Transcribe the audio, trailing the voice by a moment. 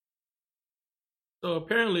So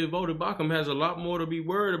apparently, Vodi Bakum has a lot more to be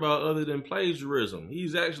worried about other than plagiarism.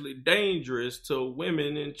 He's actually dangerous to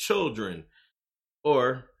women and children,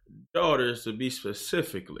 or daughters to be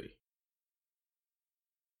specifically.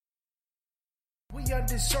 We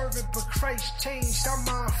undeserving, but Christ changed our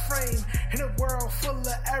mind frame. In a world full of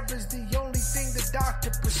errors, the only thing the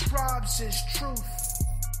doctor prescribes is truth.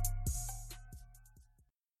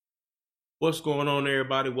 What's going on,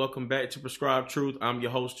 everybody? Welcome back to Prescribed Truth. I'm your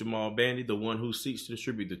host, Jamal Bandy, the one who seeks to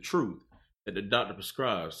distribute the truth that the doctor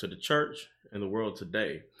prescribes to the church and the world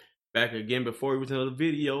today. Back again before we with another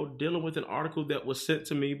video dealing with an article that was sent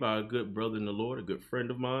to me by a good brother in the Lord, a good friend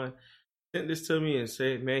of mine. Sent this to me and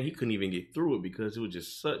said, man, he couldn't even get through it because it was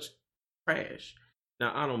just such trash.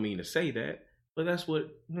 Now, I don't mean to say that, but that's what,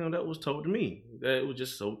 that was told to me, that it was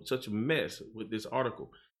just such a mess with this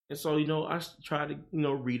article. And so, I tried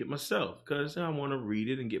to, read it myself because I want to read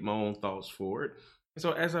it and get my own thoughts for it. And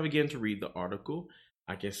so as I began to read the article,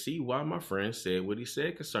 I can see why my friend said what he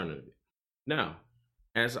said concerning it. Now,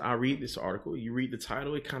 as I read this article, you read the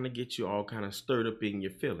title, it kind of gets you all kind of stirred up in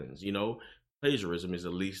your feelings, Plagiarism is the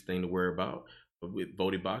least thing to worry about with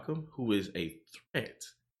Vodi Bakum, who is a threat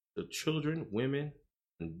to children, women,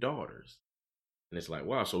 and daughters. And it's like,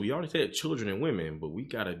 wow, so we already said children and women, but we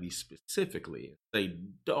got to be specifically and say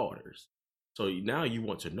daughters. So now you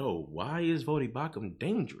want to know, why is Vodi Bakum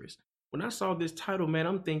dangerous? When I saw this title, man,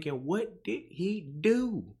 I'm thinking, what did he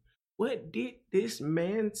do? What did this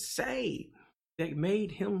man say that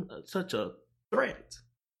made him such a threat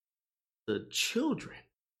to children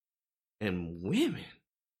and women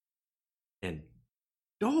and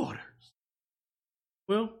daughters?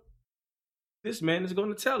 Well, this man is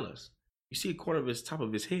going to tell us. You see a corner of his top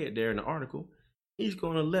of his head there in the article. He's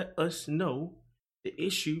going to let us know the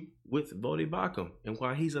issue with Vodi Bakum and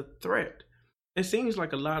why he's a threat. It seems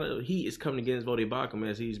like a lot of heat is coming against Vodi Bakum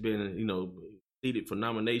as he's been, seated for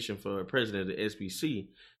nomination for president of the SBC.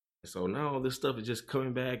 And so now all this stuff is just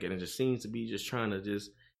coming back, and it just seems to be just trying to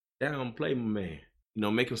just downplay my man.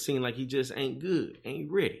 Make him seem like he just ain't good, ain't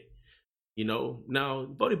ready. Now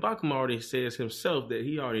Vodi Bakum already says himself that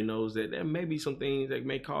he already knows that there may be some things that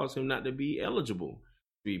may cause him not to be eligible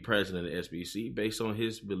to be president of the SBC based on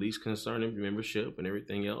his beliefs concerning membership and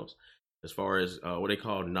everything else. As far as what they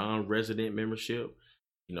call non-resident membership,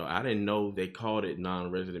 I didn't know they called it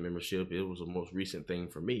non-resident membership. It was the most recent thing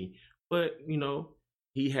for me. But,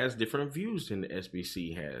 he has different views than the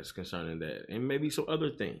SBC has concerning that, and maybe some other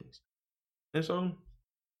things. And so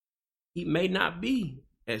he may not be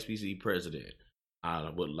SBC president. I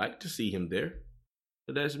would like to see him there,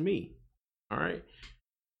 but that's me. All right.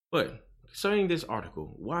 But concerning this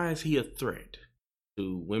article, why is he a threat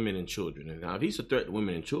to women and children? And now, if he's a threat to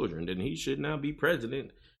women and children, then he should now be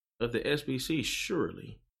president of the SBC,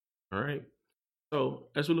 surely. All right. So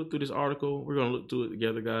as we look through this article, we're going to look through it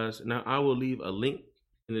together, guys. Now, I will leave a link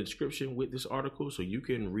in the description with this article so you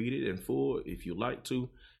can read it in full if you like to.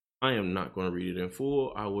 I am not going to read it in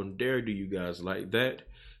full. I wouldn't dare do you guys like that.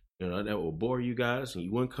 That will bore you guys and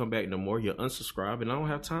you wouldn't come back no more. You'll unsubscribe, and I don't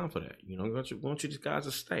have time for that. I want you guys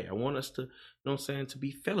to stay. I want us to, to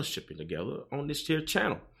be fellowshipping together on this here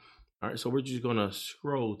channel. All right, so we're just going to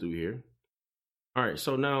scroll through here. All right,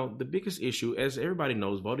 so now the biggest issue, as everybody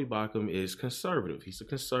knows, Vodi Bakum is conservative. He's a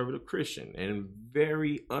conservative Christian and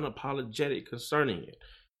very unapologetic concerning it.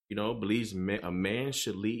 Believes a man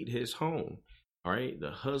should lead his home. All right,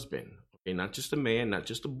 the husband, okay, not just a man, not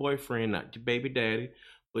just a boyfriend, not your baby daddy,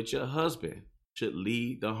 but your husband should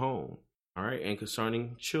lead the home. All right, and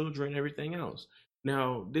concerning children, everything else.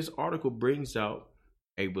 Now, this article brings out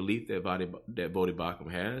a belief that Vodi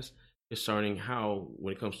Bakum has concerning how,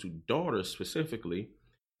 when it comes to daughters specifically,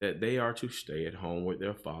 that they are to stay at home with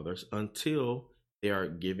their fathers until they are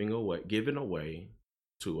given away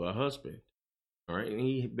to a husband. All right, and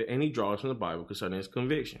he draws from the Bible concerning his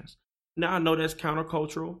convictions. Now, I know that's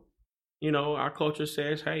countercultural. Our culture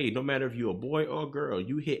says, hey, no matter if you're a boy or a girl,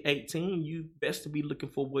 you hit 18, you best to be looking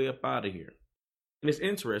for a way up out of here. And it's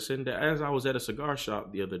interesting that as I was at a cigar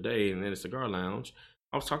shop the other day and in a cigar lounge,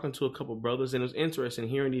 I was talking to a couple brothers, and it was interesting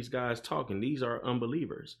hearing these guys talking. These are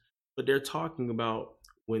unbelievers, but they're talking about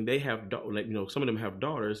when they have, some of them have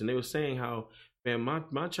daughters, and they were saying how, man,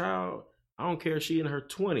 my child, I don't care if she's in her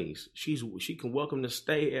 20s, she can welcome to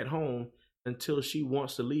stay at home until she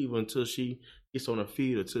wants to leave, until she gets on her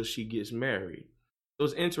feet, until she gets married. So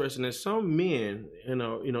it's interesting that some men, in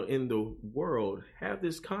the world have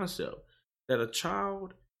this concept that a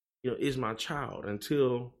child, is my child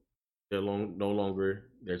until they're no longer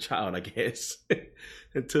their child, I guess,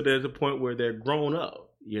 until there's a point where they're grown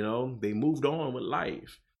up. They moved on with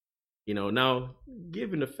life. Now,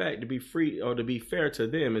 given the fact, to be free or to be fair to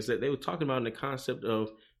them, is that they were talking about the concept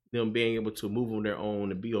of them being able to move on their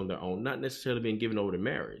own and be on their own, not necessarily being given over to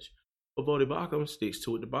marriage. But Bodhi Bacham sticks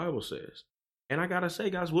to what the Bible says. And I got to say,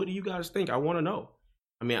 guys, what do you guys think? I want to know.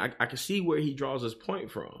 I mean, I can see where he draws his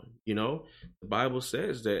point from. The Bible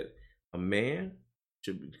says that a man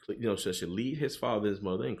should leave his father and his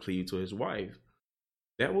mother and cleave to his wife.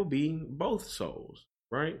 That will be both souls,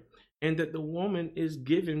 right? And that the woman is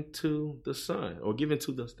given to the son, or given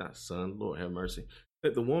to the, not son, Lord have mercy,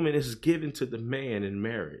 that the woman is given to the man in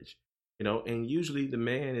marriage, and usually the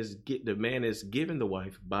man is given the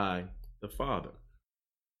wife by the father.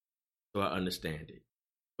 So I understand it.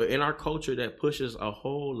 But in our culture that pushes a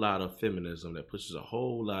whole lot of feminism, that pushes a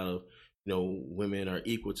whole lot of, women are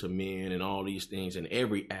equal to men and all these things in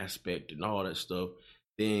every aspect and all that stuff,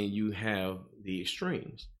 then you have the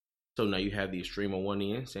extremes. So now you have the extreme on one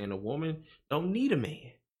end saying a woman don't need a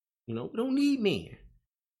man. We don't need men.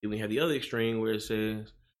 Then we have the other extreme where it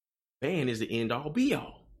says man is the end all be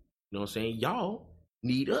all. You know what I'm saying? Y'all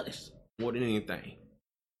need us more than anything.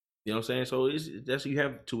 You know what I'm saying? So you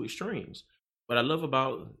have two extremes. What I love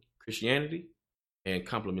about Christianity and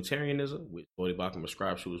complementarianism, which Bodhi Bacham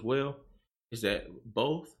ascribes to as well, is that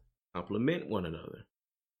both complement one another.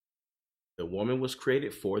 The woman was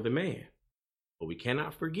created for the man, but we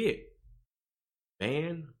cannot forget,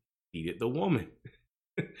 man needed the woman.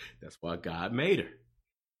 That's why God made her.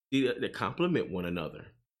 They complement one another.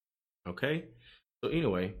 Okay? So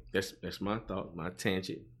anyway, that's my thought, my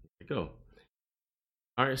tangent. There you go.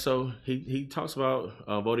 All right, so he talks about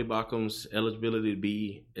Bodhi Bacham's eligibility to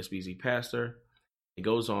be SBC pastor. It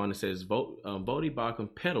goes on and says, Bodhi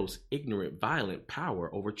Bacham peddles ignorant, violent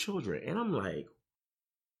power over children. And I'm like,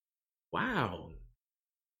 wow.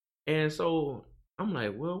 And so I'm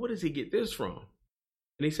like, well, where does he get this from?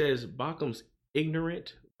 And he says Bacham's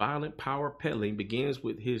ignorant, violent power peddling begins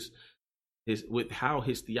with with how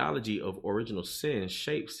his theology of original sin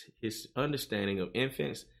shapes his understanding of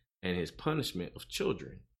infants and his punishment of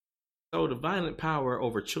children. So the violent power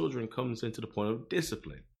over children comes into the point of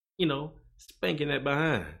discipline, spanking that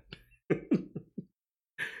behind.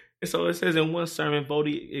 And so it says in one sermon,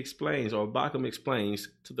 Bacham explains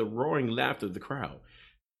to the roaring laughter of the crowd,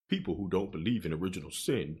 people who don't believe in original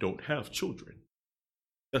sin don't have children.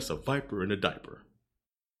 That's a viper in a diaper.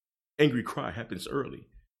 Angry cry happens early.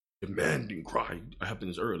 Demanding cry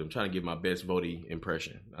happens early. I'm trying to give my best Bodhi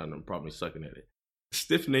impression. I'm probably sucking at it.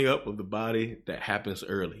 Stiffening up of the body that happens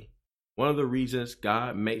early. One of the reasons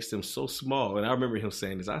God makes them so small, and I remember him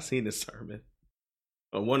saying this, I've seen this sermon.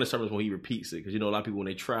 One of the sermons when he repeats it, because a lot of people when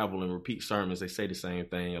they travel and repeat sermons, they say the same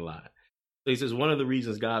thing a lot. So he says one of the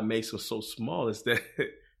reasons God makes them so small is that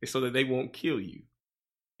it's so that they won't kill you.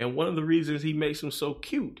 And one of the reasons he makes them so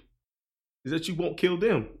cute is that you won't kill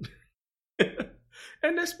them.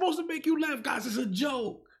 And that's supposed to make you laugh, guys. It's a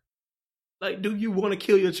joke. Like, do you want to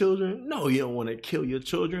kill your children? No, you don't want to kill your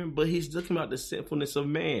children. But he's talking about the sinfulness of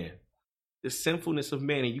man. The sinfulness of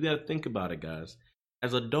man. And you got to think about it, guys.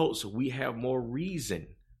 As adults, we have more reason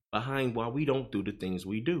behind why we don't do the things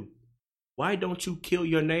we do. Why don't you kill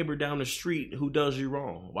your neighbor down the street who does you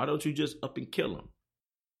wrong? Why don't you just up and kill him?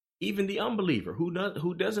 Even the unbeliever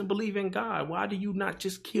who doesn't believe in God, why do you not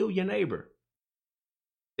just kill your neighbor?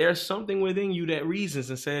 There's something within you that reasons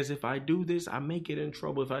and says, if I do this, I may get in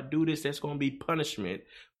trouble. If I do this, that's going to be punishment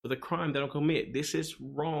for the crime that I'll commit. This is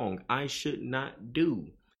wrong. I should not do.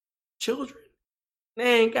 Children,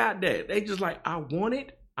 they ain't got that. They just like, I want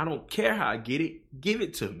it. I don't care how I get it. Give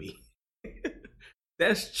it to me.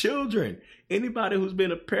 That's children. Anybody who's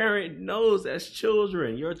been a parent knows that's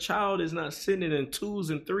children. Your child is not sitting in 2s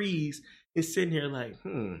and 3s and sitting here like,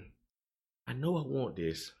 I know I want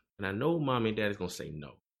this. And I know mom and dad is going to say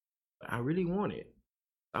no. But I really want it.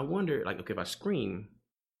 I wonder, like, okay, if I scream,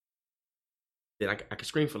 then I can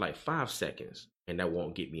scream for like 5 seconds and that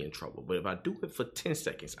won't get me in trouble. But if I do it for 10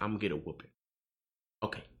 seconds, I'm going to get a whooping.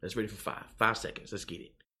 Okay, let's ready for 5 seconds. Let's get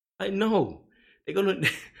it. Like, no, they're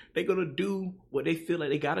gonna do what they feel like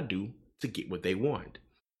they got to do to get what they want.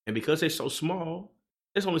 And because they're so small,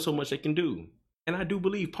 there's only so much they can do. And I do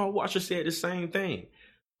believe Paul Washer said the same thing.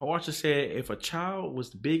 Paul Washer said, if a child was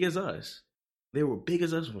big as us, they were big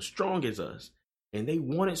as us, were strong as us, and they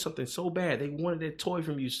wanted something so bad, they wanted that toy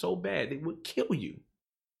from you so bad, they would kill you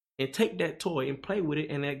and take that toy and play with it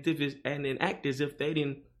and act as if they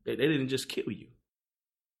didn't just kill you.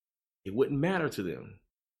 It wouldn't matter to them.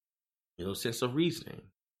 Sense of reasoning.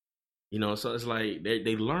 So it's like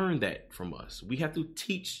they learn that from us. We have to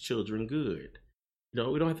teach children good.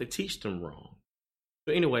 We don't have to teach them wrong.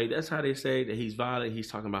 So anyway, that's how they say that he's violent.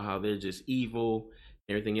 He's talking about how they're just evil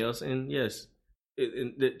and everything else. And yes,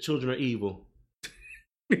 that children are evil.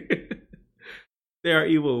 They are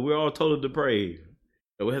evil. We're all totally depraved.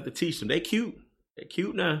 And we have to teach them. They cute. They're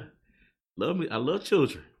cute now. Love me. I love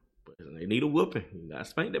children, but they need a whooping. You gotta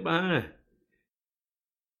spank their behind.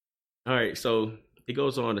 All right, so it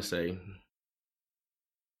goes on to say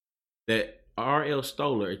that R.L.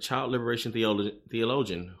 Stoller, a child liberation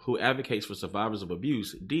theologian who advocates for survivors of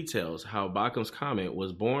abuse, details how Baucham's comment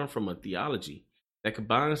was born from a theology that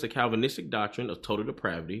combines the Calvinistic doctrine of total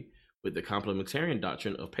depravity with the complementarian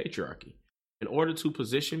doctrine of patriarchy in order to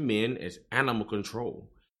position men as animal control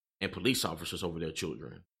and police officers over their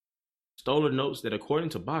children. Stoller notes that according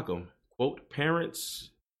to Baucham, quote, parents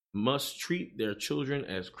must treat their children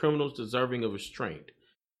as criminals deserving of restraint,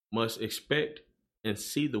 must expect and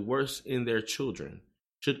see the worst in their children,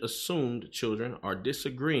 should assume the children are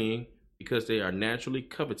disagreeing because they are naturally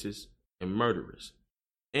covetous and murderers,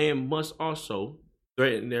 and must also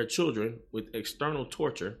threaten their children with external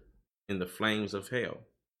torture in the flames of hell.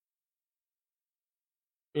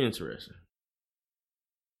 Interesting.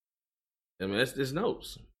 I mean, that's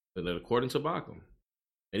notes. And according to Baucham.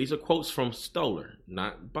 And these are quotes from Stoller,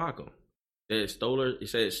 not Baucham. It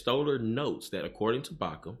says Stoller notes that according to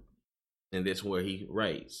Baucham, and that's where he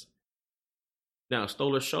writes. Now,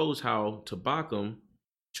 Stoller shows how to Baucham,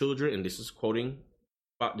 children, and this is quoting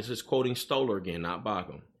Stoller again, not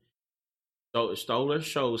Baucham. So Stoller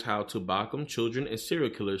shows how to Baucham, children and serial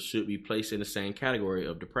killers should be placed in the same category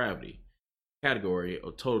of depravity, category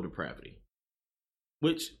of total depravity.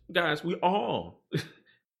 Which, guys, we all,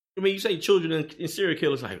 I mean, you say children and serial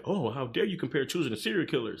killers, like, oh, how dare you compare children and serial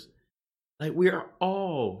killers? Like, we are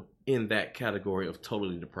all in that category of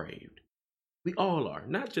totally depraved. We all are,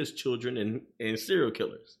 not just children and serial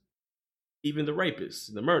killers. Even the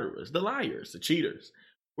rapists, the murderers, the liars, the cheaters.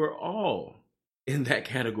 We're all in that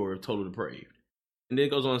category of total depraved. And then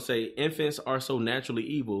it goes on to say, infants are so naturally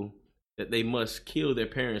evil that they must kill their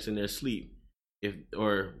parents in their sleep,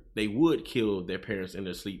 or they would kill their parents in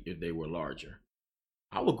their sleep if they were larger.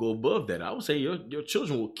 I would go above that. I would say your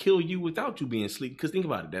children will kill you without you being asleep. Because think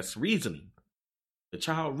about it, that's reasoning. The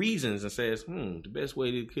child reasons and says, the best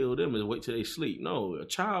way to kill them is wait till they sleep. No, a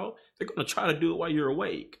child, they're going to try to do it while you're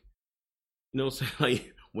awake. You know what I'm saying?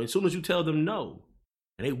 Like, as soon as you tell them no,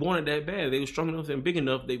 and they want it that bad, they were strong enough and big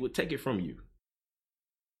enough, they would take it from you.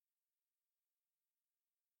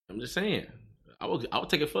 I'm just saying. I would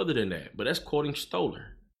take it further than that, but that's quoting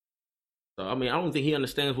Stoller. So, I mean, I don't think he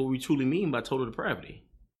understands what we truly mean by total depravity.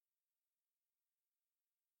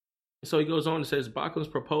 So he goes on and says, Baucham's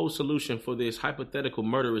proposed solution for this hypothetical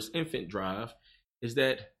murderous infant drive is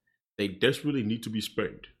that they desperately need to be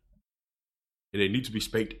spanked. And they need to be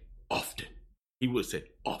spanked often. He would say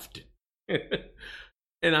often.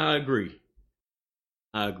 And I agree.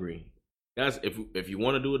 Guys, if you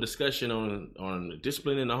want to do a discussion on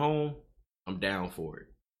discipline in the home, I'm down for it.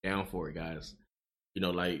 Down for it, guys. You know,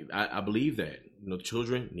 like, I believe that. You know,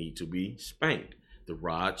 children need to be spanked. The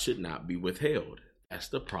rod should not be withheld. That's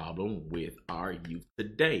the problem with our youth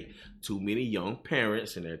today. Too many young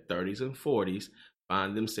parents in their 30s and 40s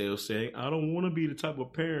find themselves saying, I don't want to be the type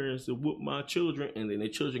of parents that whoop my children. And then their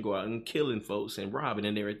children go out and killing folks and robbing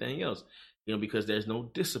and everything else. You know, because there's no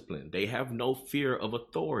discipline. They have no fear of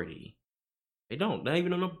authority. They don't. Not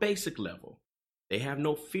even on a basic level. They have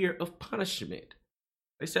no fear of punishment.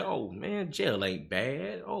 They say, oh, man, jail ain't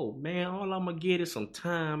bad. Oh, man, all I'm going to get is some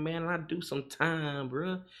time, man. I do some time,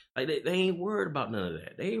 bro. Like, they ain't worried about none of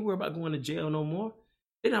that. They ain't worried about going to jail no more.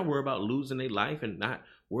 They're not worried about losing their life and not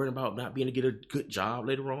worried about not being able to get a good job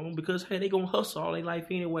later on because, hey, they going to hustle all their life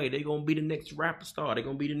anyway. They going to be the next rapper star. They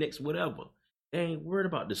going to be the next whatever. They ain't worried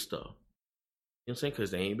about this stuff. You know what I'm saying?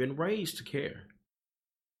 Because they ain't been raised to care.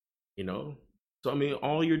 You know? So, I mean,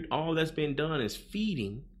 all that's been done is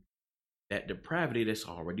feeding that depravity that's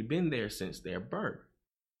already been there since their birth.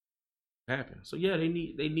 Happened. So yeah, they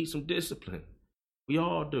need some discipline. We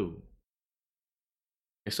all do.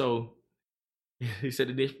 And so he said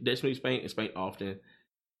that they should be spanked and spanked often.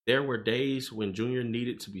 There were days when Junior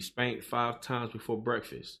needed to be spanked 5 times before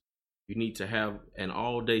breakfast. You need to have an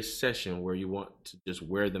all-day session where you want to just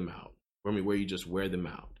wear them out. Where you just wear them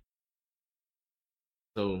out.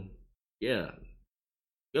 So yeah.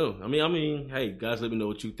 I mean, hey guys, let me know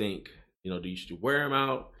what you think. You know, do you should wear them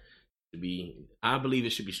out? I believe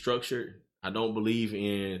it should be structured. I don't believe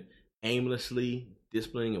in aimlessly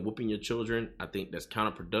disciplining and whooping your children. I think that's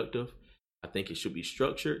counterproductive. I think it should be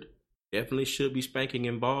structured. Definitely should be spanking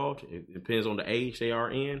involved. It depends on the age they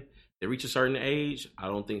are in. They reach a certain age, I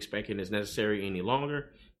don't think spanking is necessary any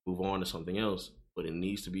longer. Move on to something else. But it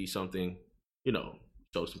needs to be something, you know,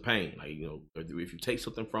 show some pain. Like, you know, if you take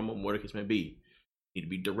something from them, whatever it may be, you need to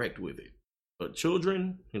be direct with it. But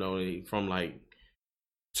children, from like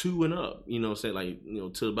 2 and up, say like,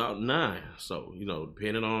 to about 9. So,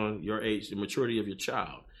 depending on your age, the maturity of your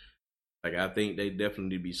child. Like, I think they definitely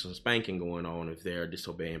need to be some spanking going on if they're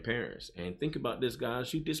disobeying parents. And think about this,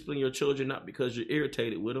 guys. You discipline your children not because you're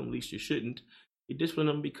irritated with them, at least you shouldn't. You discipline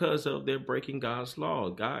them because of their breaking God's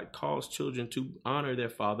law. God calls children to honor their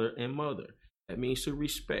father and mother. That means to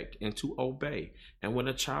respect and to obey. And when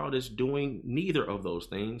a child is doing neither of those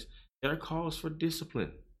things, there are calls for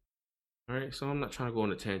discipline. All right, so I'm not trying to go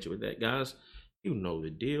on a tangent with that, guys. You know the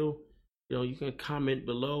deal. You can comment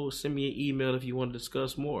below, send me an email if you want to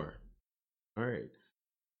discuss more. All right.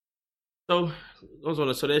 So goes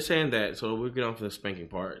on. So they're saying that. So we'll get on from the spanking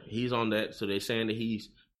part. He's on that. So they're saying that he's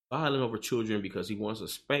violent over children because he wants to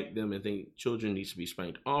spank them and think children needs to be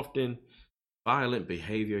spanked often. Violent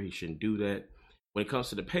behavior. He shouldn't do that. When it comes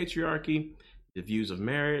to the patriarchy, the views of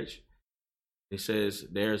marriage, it says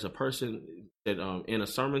there's a person that in a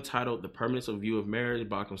sermon titled "The Permanence of View of Marriage,"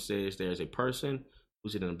 Bauckham says there's a person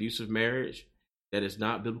who's in an abusive marriage that is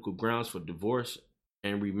not biblical grounds for divorce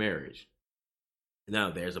and remarriage.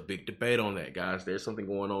 Now, there's a big debate on that, guys. There's something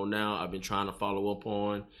going on now I've been trying to follow up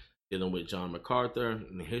on, dealing with John MacArthur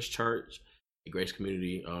and his church, the Grace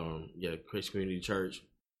Community, Grace Community Church,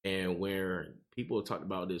 and where people talked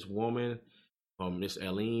about this woman, Miss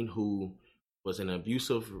Eileen, who was in an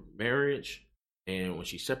abusive marriage, and when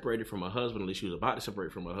she separated from her husband, at least she was about to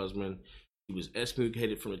separate from her husband, she was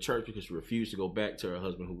excommunicated from the church because she refused to go back to her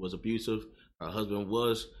husband who was abusive. Her husband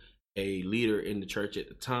was a leader in the church at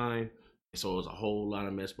the time. So there's a whole lot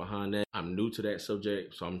of mess behind that. I'm new to that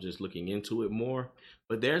subject, so I'm just looking into it more.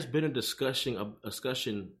 But there's been a discussion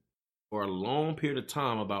for a long period of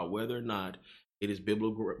time about whether or not it is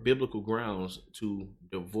biblical grounds to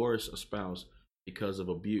divorce a spouse because of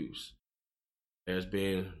abuse. There's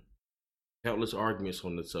been countless arguments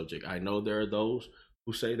on the subject. I know there are those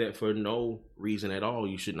who say that for no reason at all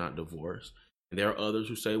you should not divorce. And there are others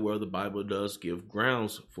who say, well, the Bible does give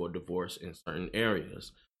grounds for divorce in certain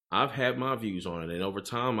areas. I've had my views on it, and over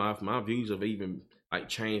time, my views have even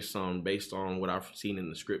changed some based on what I've seen in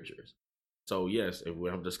the scriptures. So yes, if we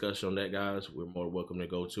have a discussion on that, guys, we're more welcome to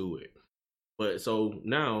go to it. But so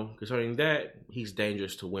now, concerning that, he's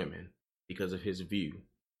dangerous to women because of his view.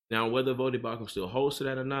 Now, whether Voddie Baucham still holds to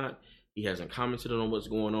that or not, he hasn't commented on what's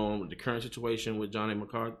going on with the current situation with John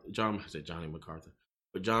MacArthur, what's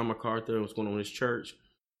going on in his church.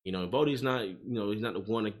 Voddie's not, he's not the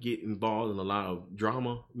one to get involved in a lot of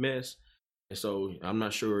drama mess. And so I'm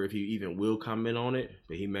not sure if he even will comment on it,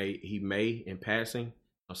 but he may in passing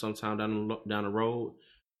or sometime down the road.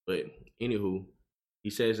 But anywho, he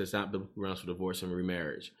says it's not biblical grounds for divorce and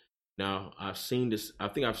remarriage. Now, I've seen this. I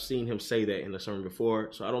think I've seen him say that in a sermon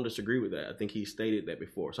before, so I don't disagree with that. I think he stated that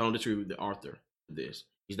before, so I don't disagree with the author of this.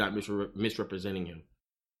 He's not misrepresenting him.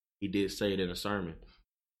 He did say it in a sermon.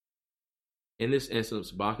 In this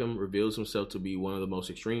instance, Baucham reveals himself to be one of the most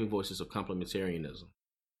extreme voices of complementarianism.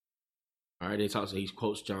 All right, he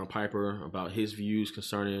quotes John Piper about his views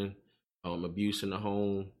concerning abuse in the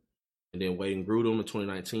home, and then Wayne Grudem in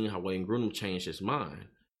 2019, how Wayne Grudem changed his mind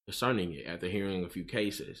concerning it after hearing a few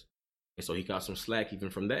cases. And so he got some slack even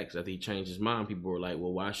from that, because after he changed his mind, people were like,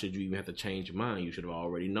 well, why should you even have to change your mind? You should have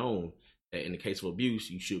already known that in the case of abuse,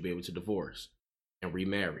 you should be able to divorce and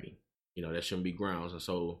remarry. That shouldn't be grounds. And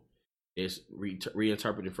so it's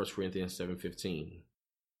reinterpreted in 1 Corinthians 7:15.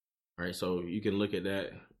 All right, so you can look at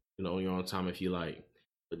that, on your own time if you like.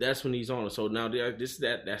 But that's when he's on. So now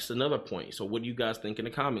that's another point. So what do you guys think in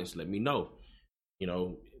the comments? Let me know.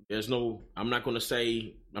 I'm not going to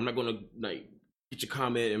get your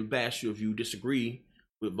comment and bash you if you disagree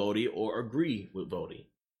with Voddie or agree with Voddie.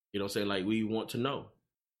 We want to know.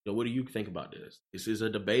 What do you think about this? This is a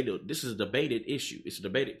debated issue. It's a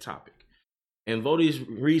debated topic. And Voddie's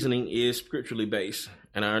reasoning is scripturally based,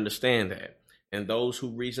 and I understand that. And those who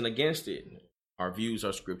reason against it, our views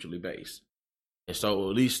are scripturally based. And so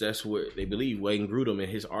at least that's what they believe. Wayne Grudem in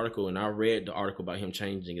his article, and I read the article about him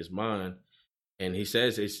changing his mind, and he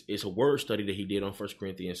says it's a word study that he did on 1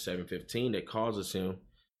 Corinthians 7:15 that causes him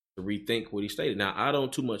to rethink what he stated. Now, I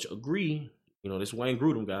don't too much agree. This Wayne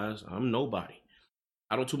Grudem, guys, I'm nobody.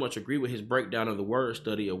 I don't too much agree with his breakdown of the word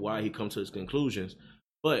study of why he comes to his conclusions,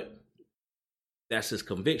 but that's his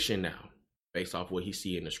conviction now, based off what he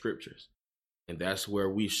see in the scriptures. And that's where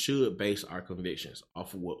we should base our convictions,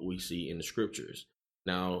 off of what we see in the scriptures.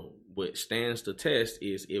 Now, what stands the test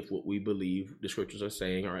is if what we believe the scriptures are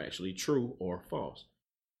saying are actually true or false.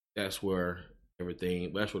 That's where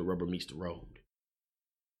the rubber meets the road.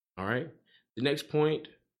 All right. The next point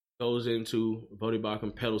goes into Voddie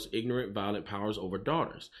Baucham peddles ignorant, violent powers over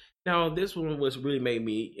daughters. Now, this one was really made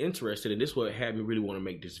me interested, and this what had me really want to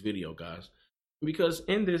make this video, guys. Because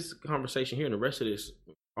in this conversation here, in the rest of this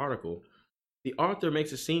article, the author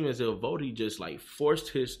makes it seem as if Voddie just like forced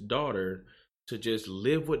his daughter to just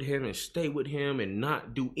live with him and stay with him and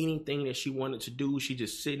not do anything that she wanted to do. She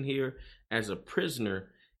just sitting here as a prisoner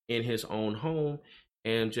in his own home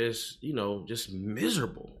and just, just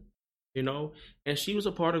miserable, And she was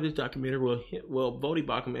a part of this documentary. Well, Voddie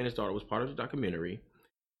Baucham and his daughter was part of the documentary.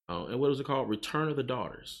 And what was it called? Return of the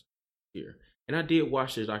Daughters here. And I did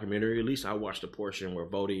watch this documentary. At least I watched a portion where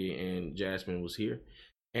Voddie and Jasmine was here.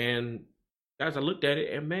 And guys, I looked at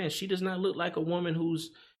it and man, she does not look like a woman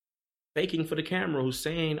who's faking for the camera, who's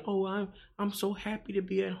saying, "Oh, I'm so happy to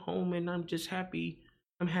be at home and I'm just happy.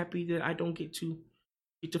 I'm happy that I don't get to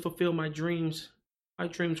fulfill my dreams. My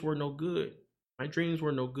dreams were no good. My dreams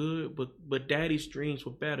were no good, but daddy's dreams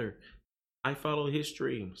were better. I follow his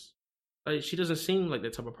dreams." Like, she doesn't seem like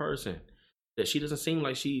that type of person. That she doesn't seem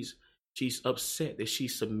like she's upset that she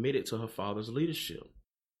submitted to her father's leadership.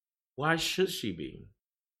 Why should she be?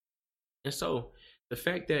 And so the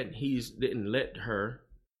fact that he didn't let her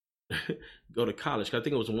go to college, 'cause I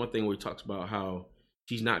think it was one thing where he talks about how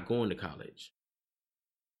she's not going to college.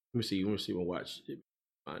 Let me see. We'll watch it.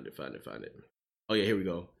 Find it. Oh yeah, here we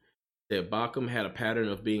go. That Baucham had a pattern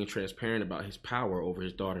of being transparent about his power over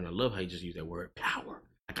his daughter, and I love how he just used that word, power.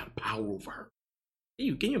 I got power over her.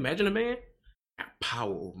 Can you imagine a man? I got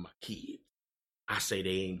power over my kids. I say they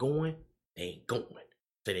ain't going, they ain't going.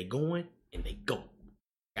 Say they going, and they go.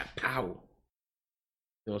 Got power. You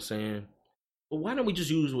know what I'm saying? But why don't we just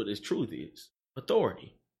use what this truth is?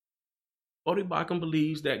 Authority. Voddie Baucham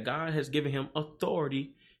believes that God has given him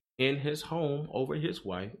authority in his home over his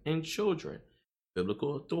wife and children.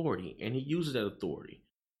 Biblical authority. And he uses that authority.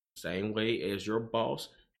 Same way as your boss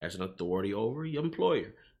has an authority over your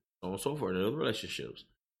employer. So on and so forth in other relationships.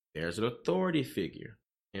 There's an authority figure.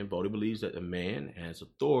 And Voddie believes that the man has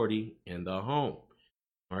authority in the home.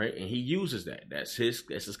 All right. And he uses that. That's his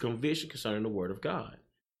conviction concerning the word of God.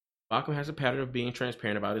 Baucham has a pattern of being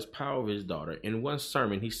transparent about his power over his daughter. In one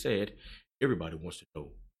sermon, he said, "Everybody wants to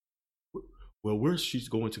know, well, where's she's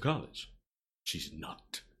going to college? She's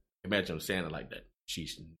not." Imagine him saying it like that.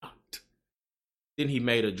 She's not. Then he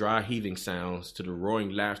made a dry heaving sounds to the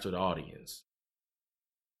roaring laughter of the audience.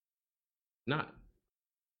 Not.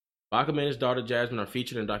 Baucham and his daughter Jasmine are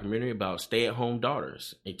featured in a documentary about stay-at-home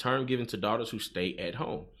daughters, a term given to daughters who stay at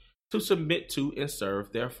home, to submit to and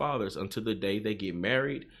serve their fathers until the day they get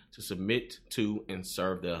married, to submit to and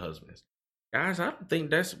serve their husbands. Guys, I don't think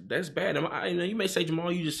that's bad. You may say,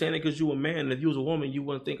 Jamal, you just saying it because you a man, and if you was a woman, you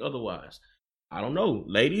wouldn't think otherwise. I don't know.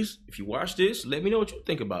 Ladies, if you watch this, let me know what you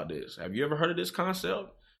think about this. Have you ever heard of this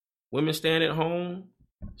concept? Women staying at home,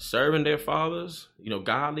 serving their fathers,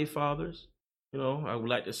 godly fathers. I would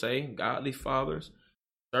like to say godly fathers,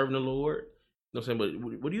 serving the Lord. You know what I'm saying?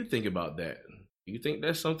 But what do you think about that? Do you think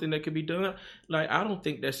that's something that could be done? Like, I don't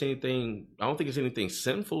think it's anything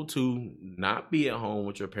sinful to not be at home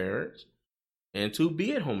with your parents and to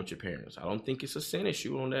be at home with your parents. I don't think it's a sin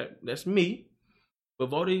issue on that. That's me. But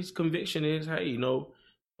Voddie's conviction is, hey,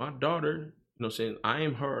 my daughter, saying I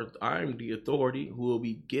am the authority who will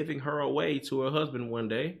be giving her away to her husband one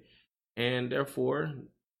day. And therefore,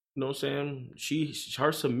 saying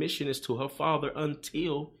her submission is to her father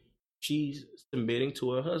until she's submitting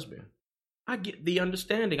to her husband. I get the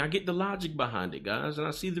understanding. I get the logic behind it, guys. And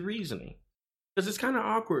I see the reasoning. Because it's kind of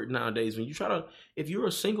awkward nowadays when you if you're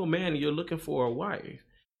a single man and you're looking for a wife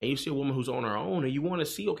and you see a woman who's on her own and you want to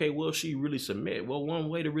see, okay, will she really submit? Well, one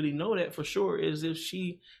way to really know that for sure is if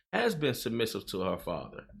she has been submissive to her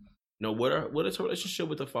father. What is her relationship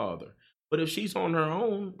with the father? But if she's on her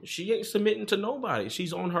own, she ain't submitting to nobody.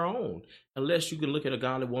 She's on her own. Unless you can look at a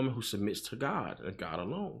godly woman who submits to God and God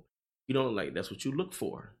alone. That's what you look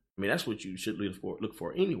for. I mean, that's what you should look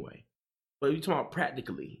for anyway. But if you're talking about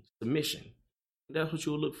practically submission, that's what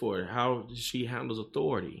you'll look for. How she handles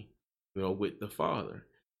authority, with the father.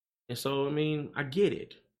 And so, I get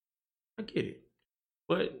it.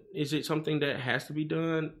 But is it something that has to be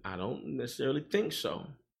done? I don't necessarily think so.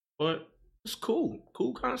 But it's cool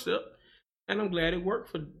concept. And I'm glad it worked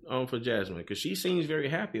for Jasmine because she seems very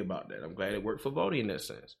happy about that. I'm glad it worked for Voddie in that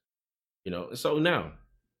sense. And so now,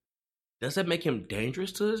 does that make him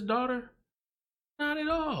dangerous to his daughter? Not at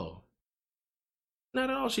all. Not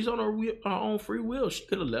at all. She's on her own free will. She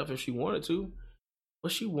could have left if she wanted to.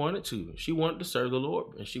 But she wanted to. She wanted to serve the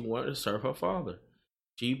Lord. And she wanted to serve her father.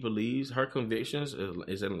 She believes her convictions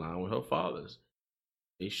is in line with her father's.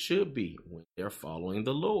 They should be when they're following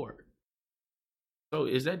the Lord. So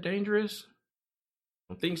is that dangerous?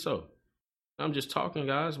 I don't think so. I'm just talking,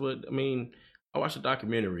 guys. But, I watched the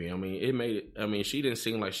documentary. I mean, it made it. I mean, she didn't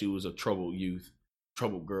seem like she was a troubled youth,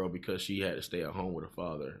 troubled girl because she had to stay at home with her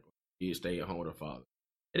father. She had to stay at home with her father.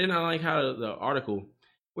 And then I like how the article,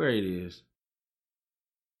 where it is,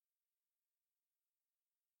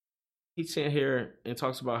 he's sitting here and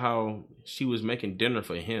talks about how she was making dinner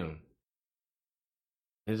for him.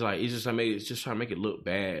 It's like it's just trying to make it look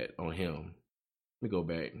bad on him. Let me go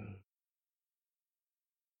back.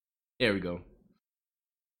 There we go.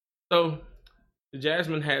 So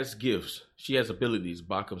Jasmine has gifts. She has abilities.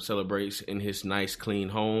 Bacham celebrates in his nice, clean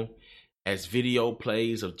home. As video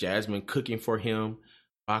plays of Jasmine cooking for him,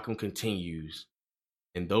 Bacham continues,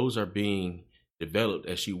 and those are being developed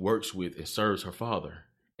as she works with and serves her father.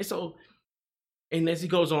 And so, and as he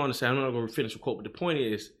goes on to say, I'm not going to finish the quote, but the point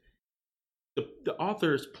is, the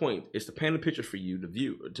author's point is to paint a picture for you, the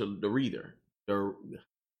viewer, to the reader,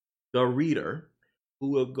 the reader who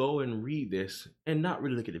will go and read this and not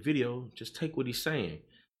really look at the video, just take what he's saying.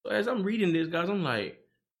 So as I'm reading this, guys, I'm like,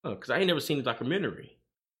 because I ain't never seen the documentary.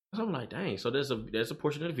 So I'm like, dang. So there's a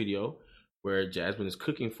portion of the video where Jasmine is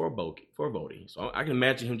cooking for Bodhi. So I can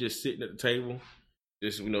imagine him just sitting at the table,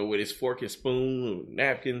 just with his fork and spoon,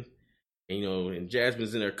 napkin, and and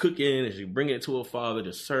Jasmine's in there cooking, and she bringing it to her father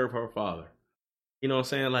to serve her father. You know what I'm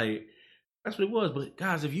saying? Like, that's what it was. But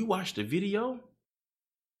guys, if you watch the video,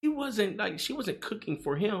 she wasn't cooking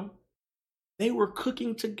for him. They were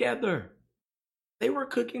cooking together. They were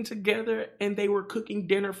cooking together, and they were cooking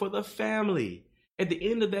dinner for the family. At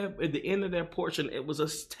the end of that portion, it was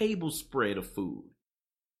a table spread of food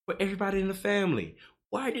for everybody in the family.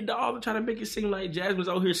 Why did the author try to make it seem like Jasmine's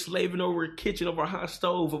out here slaving over a kitchen, over a hot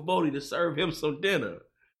stove for Bodhi to serve him some dinner?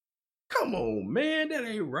 Come on, man, that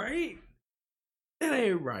ain't right. That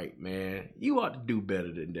ain't right, man. You ought to do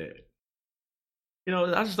better than that.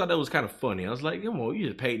 I just thought that was kind of funny. I was like, come on, you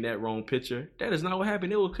just painting that wrong picture. That is not what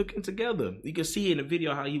happened. They were cooking together. You can see in the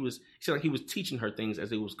video how he seemed like he was teaching her things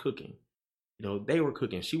as they was cooking. They were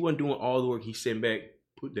cooking. She wasn't doing all the work. He sent back,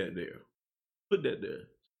 put that there. Put that there.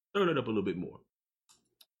 Stir it up a little bit more.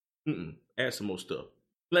 Add some more stuff.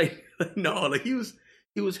 No,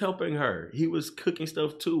 he was helping her. He was cooking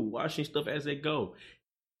stuff too, washing stuff as they go.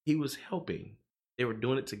 He was helping. They were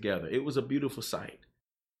doing it together. It was a beautiful sight.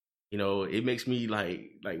 It makes me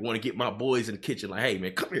like want to get my boys in the kitchen. Like, hey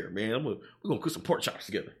man, come here, man. We're gonna cook some pork chops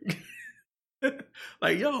together.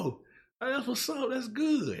 Like, yo, that's what's up. That's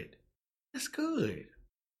good. That's good.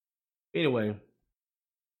 Anyway,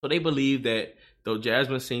 so they believe that though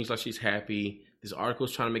Jasmine seems like she's happy, this article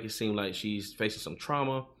is trying to make it seem like she's facing some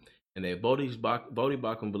trauma, and that Bodhi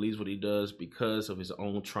Bacham believes what he does because of his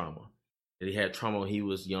own trauma. That he had trauma when he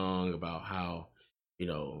was young about how,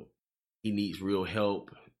 he needs real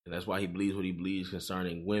help, and that's why he believes what he believes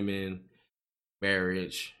concerning women,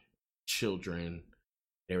 marriage, children,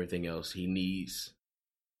 everything else. He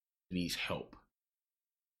needs help.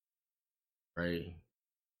 Right?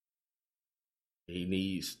 He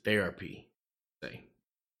needs therapy. Say.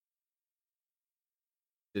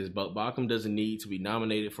 But Bacham doesn't need to be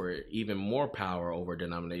nominated for even more power over a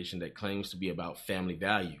denomination that claims to be about family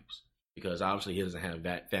values, because obviously he doesn't have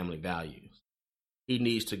that family values. He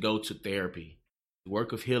needs to go to therapy. The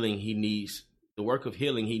work of healing he needs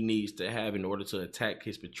to have in order to attack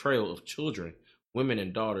his betrayal of children, women,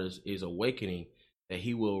 and daughters is awakening that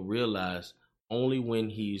he will realize only when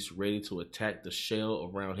he's ready to attack the shell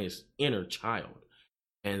around his inner child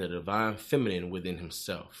and the divine feminine within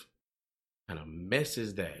himself. Kind of mess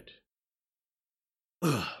is that?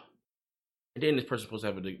 Ugh. And then this person's supposed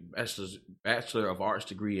to have a Bachelor of Arts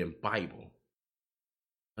degree in Bible.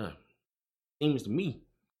 Seems to me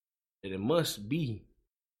that it must be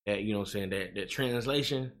that, that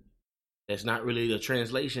translation that's not really a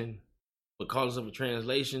translation, but calls of a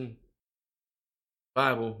translation,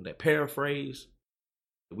 Bible, that paraphrase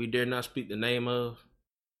that we dare not speak the name of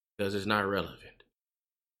because it's not relevant.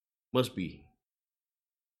 Must be.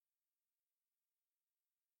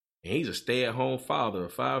 And he's a stay-at-home father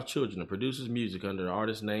of 5 children and produces music under the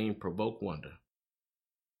artist name Provoke Wonder.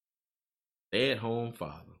 Stay-at-home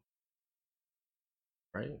father.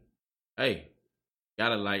 Right? Hey,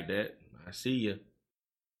 gotta like that. I see you. You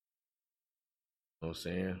know what I'm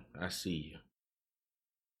saying? I see you.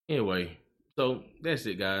 Anyway, so that's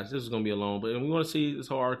it, guys. This is going to be a long, but if we want to see this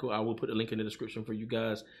whole article, I will put a link in the description for you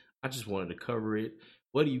guys. I just wanted to cover it.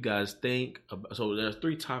 What do you guys think? So there's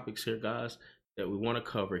 3 topics here, guys, that we want to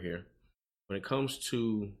cover here. When it comes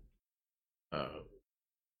to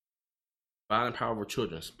violent power over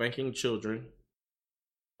children, spanking children,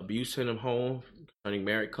 abuse in the home concerning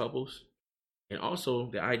married couples, and also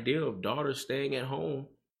the idea of daughters staying at home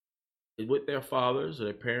with their fathers or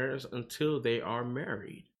their parents until they are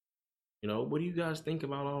married. What do you guys think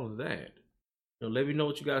about all of that? Let me know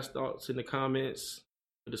what you guys thoughts in the comments.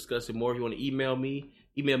 We'll discuss it more. If you want to email me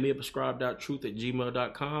at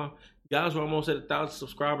prescribe.truth@gmail.com. Guys, we're almost at 1,000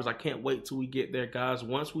 subscribers. I can't wait till we get there, guys.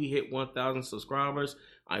 Once we hit 1,000 subscribers,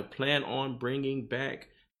 I plan on bringing back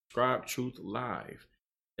Prescribe Truth Live.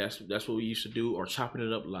 That's what we used to do, or Chopping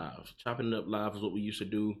It Up Live. Chopping It Up Live is what we used to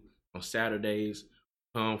do on Saturdays.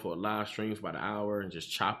 Come for a live stream for about an hour and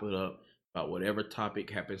just chop it up about whatever topic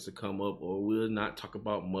happens to come up, or we'll not talk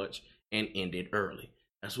about much and end it early.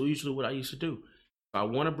 That's usually what I used to do. I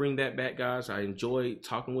want to bring that back, guys. I enjoy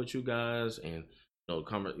talking with you guys and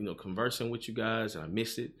conversing with you guys, and I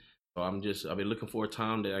miss it. So I've been looking for a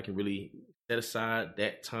time that I can really set aside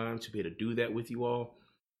that time to be able to do that with you all.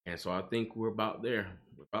 And so I think we're about there.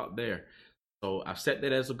 So I've set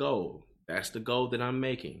that as a goal. That's the goal that I'm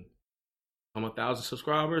making. I'm 1,000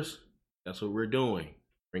 subscribers. That's what we're doing.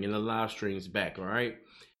 Bringing the live streams back, all right?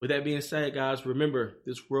 With that being said, guys, remember,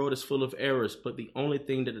 this world is full of errors, but the only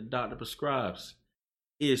thing that the doctor prescribes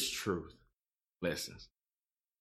is truth. Blessings.